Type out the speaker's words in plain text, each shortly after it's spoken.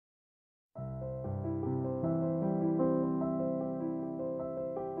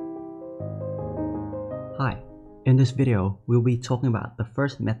Hi, in this video, we'll be talking about the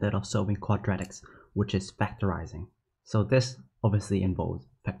first method of solving quadratics, which is factorizing. So this obviously involves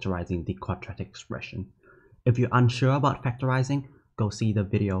factorizing the quadratic expression. If you're unsure about factorizing, go see the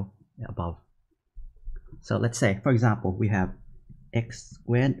video above. So let's say, for example, we have x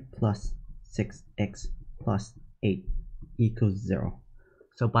squared plus 6x plus 8 equals 0.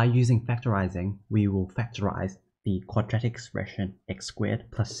 So by using factorizing, we will factorize the quadratic expression x squared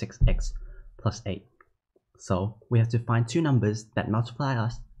plus 6x plus 8. So we have to find two numbers that multiply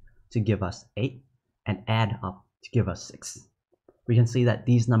us to give us 8 and add up to give us 6. We can see that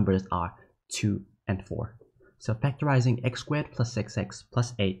these numbers are 2 and 4. So factorizing x squared plus 6x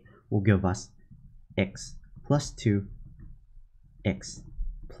plus 8 will give us x plus 2, x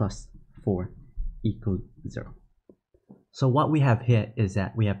plus 4 equals 0. So what we have here is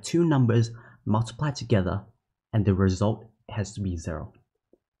that we have two numbers multiplied together and the result has to be 0.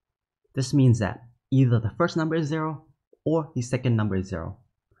 This means that either the first number is 0 or the second number is 0,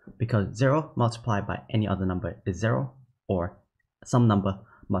 because 0 multiplied by any other number is 0, or some number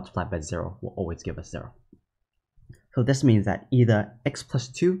multiplied by 0 will always give us 0. So this means that either x plus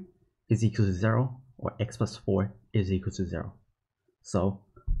 2 is equal to 0 or x plus 4 is equal to 0. So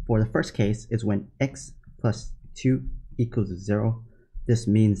for the first case is when x plus 2 equals to 0, this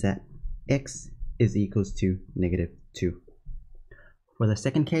means that x is equals to negative 2. For the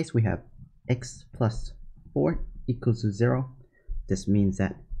second case, we have x plus 4 equals to 0. This means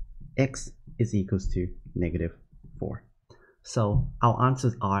that x is equals to negative 4. So our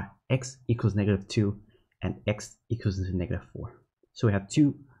answers are x equals negative 2 and x equals to negative 4. So we have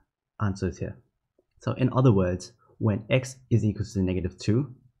two answers here. So in other words, when x is equals to negative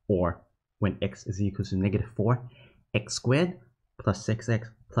 2 or when x is equals to negative 4, x squared plus 6x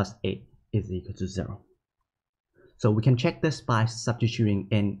plus 8 is equal to 0. So we can check this by substituting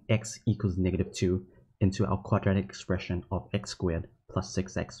in x equals negative 2 into our quadratic expression of x squared plus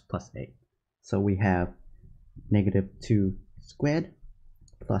 6x plus 8. So we have negative 2 squared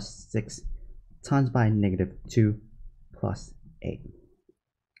plus 6 times by negative 2 plus 8.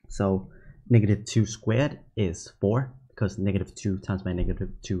 So negative 2 squared is 4, because negative 2 times by negative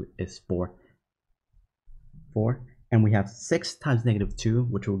 2 is 4. And we have 6 times negative 2,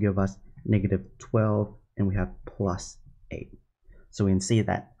 which will give us negative 12, and we have plus 8. So we can see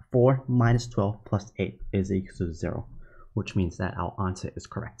that 4 minus 12 plus 8 is equal to 0, which means that our answer is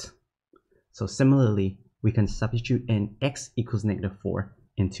correct. So similarly, we can substitute in x equals negative 4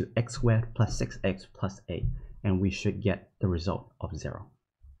 into x squared plus 6x plus 8, and we should get the result of 0.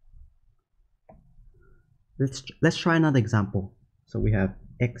 Let's try another example. So we have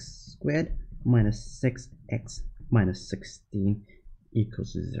x squared minus 6x minus 16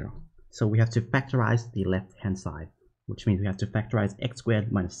 equals to 0. So we have to factorize the left hand side, which means we have to factorize x squared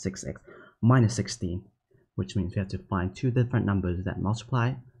minus 6x minus 16, which means we have to find two different numbers that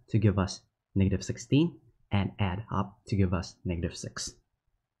multiply to give us negative 16 and add up to give us negative 6.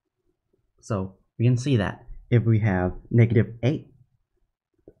 So we can see that if we have negative 8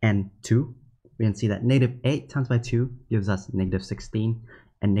 and 2, we can see that negative 8 times by 2 gives us negative 16,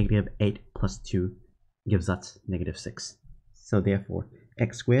 and negative 8 plus 2 gives us negative 6. So therefore,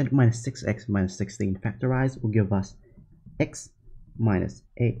 x squared minus 6x minus 16 factorized will give us x minus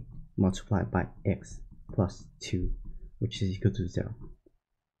 8 multiplied by x plus 2, which is equal to 0.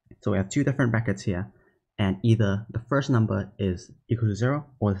 So we have two different brackets here, and either the first number is equal to 0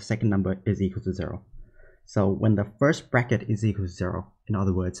 or the second number is equal to 0. So when the first bracket is equal to 0, in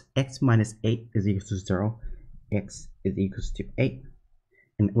other words, x minus 8 is equal to 0, x is equal to 8.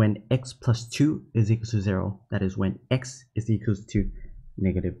 And when x plus 2 is equal to 0, that is when x is equal to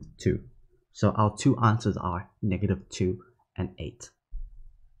negative 2. So our two answers are negative 2 and 8.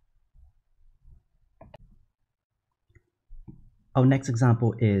 Our next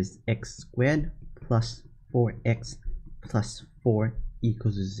example is x squared plus 4x plus 4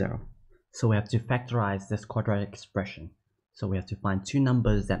 equals to 0. So we have to factorize this quadratic expression. So we have to find two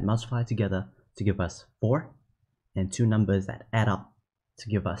numbers that multiply together to give us 4 and two numbers that add up to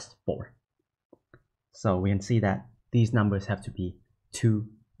give us 4. So we can see that these numbers have to be 2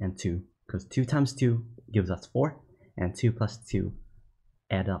 and 2, because 2 times 2 gives us 4, and 2 plus 2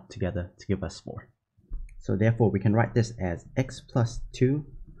 add up together to give us 4. So therefore we can write this as x plus 2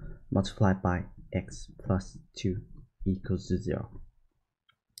 multiplied by x plus 2 equals to 0.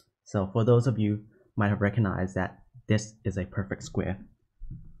 So for those of you might have recognized that this is a perfect square.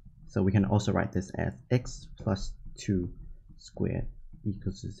 So we can also write this as x plus 2 squared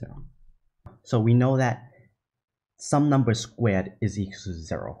equals to 0. So we know that some number squared is equal to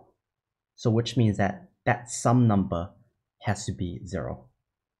 0. So which means that some number has to be 0,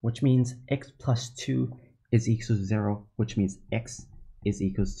 which means x plus 2 is equal to 0, which means x is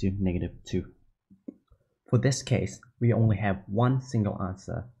equal to -2. For this case, we only have one single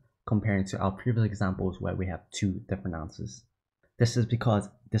answer comparing to our previous examples where we have two different answers. This is because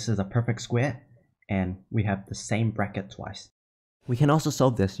this is a perfect square and we have the same bracket twice. We can also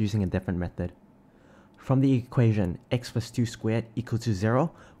solve this using a different method. From the equation x plus 2 squared equals to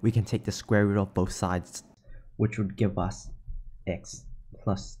 0, we can take the square root of both sides, which would give us x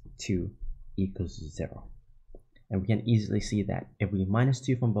plus 2 equals 0. And we can easily see that if we minus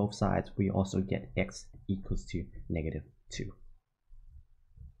 2 from both sides, we also get x equals to -2.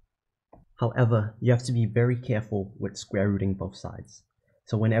 However, you have to be very careful with square rooting both sides.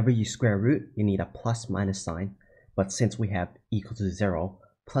 So whenever you square root, you need a plus minus sign, but since we have equal to 0,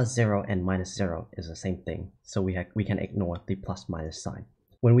 plus 0 and minus 0 is the same thing, so we can ignore the plus minus sign.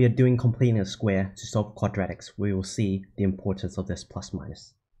 When we are doing completing a square to solve quadratics, we will see the importance of this plus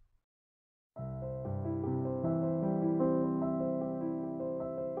minus.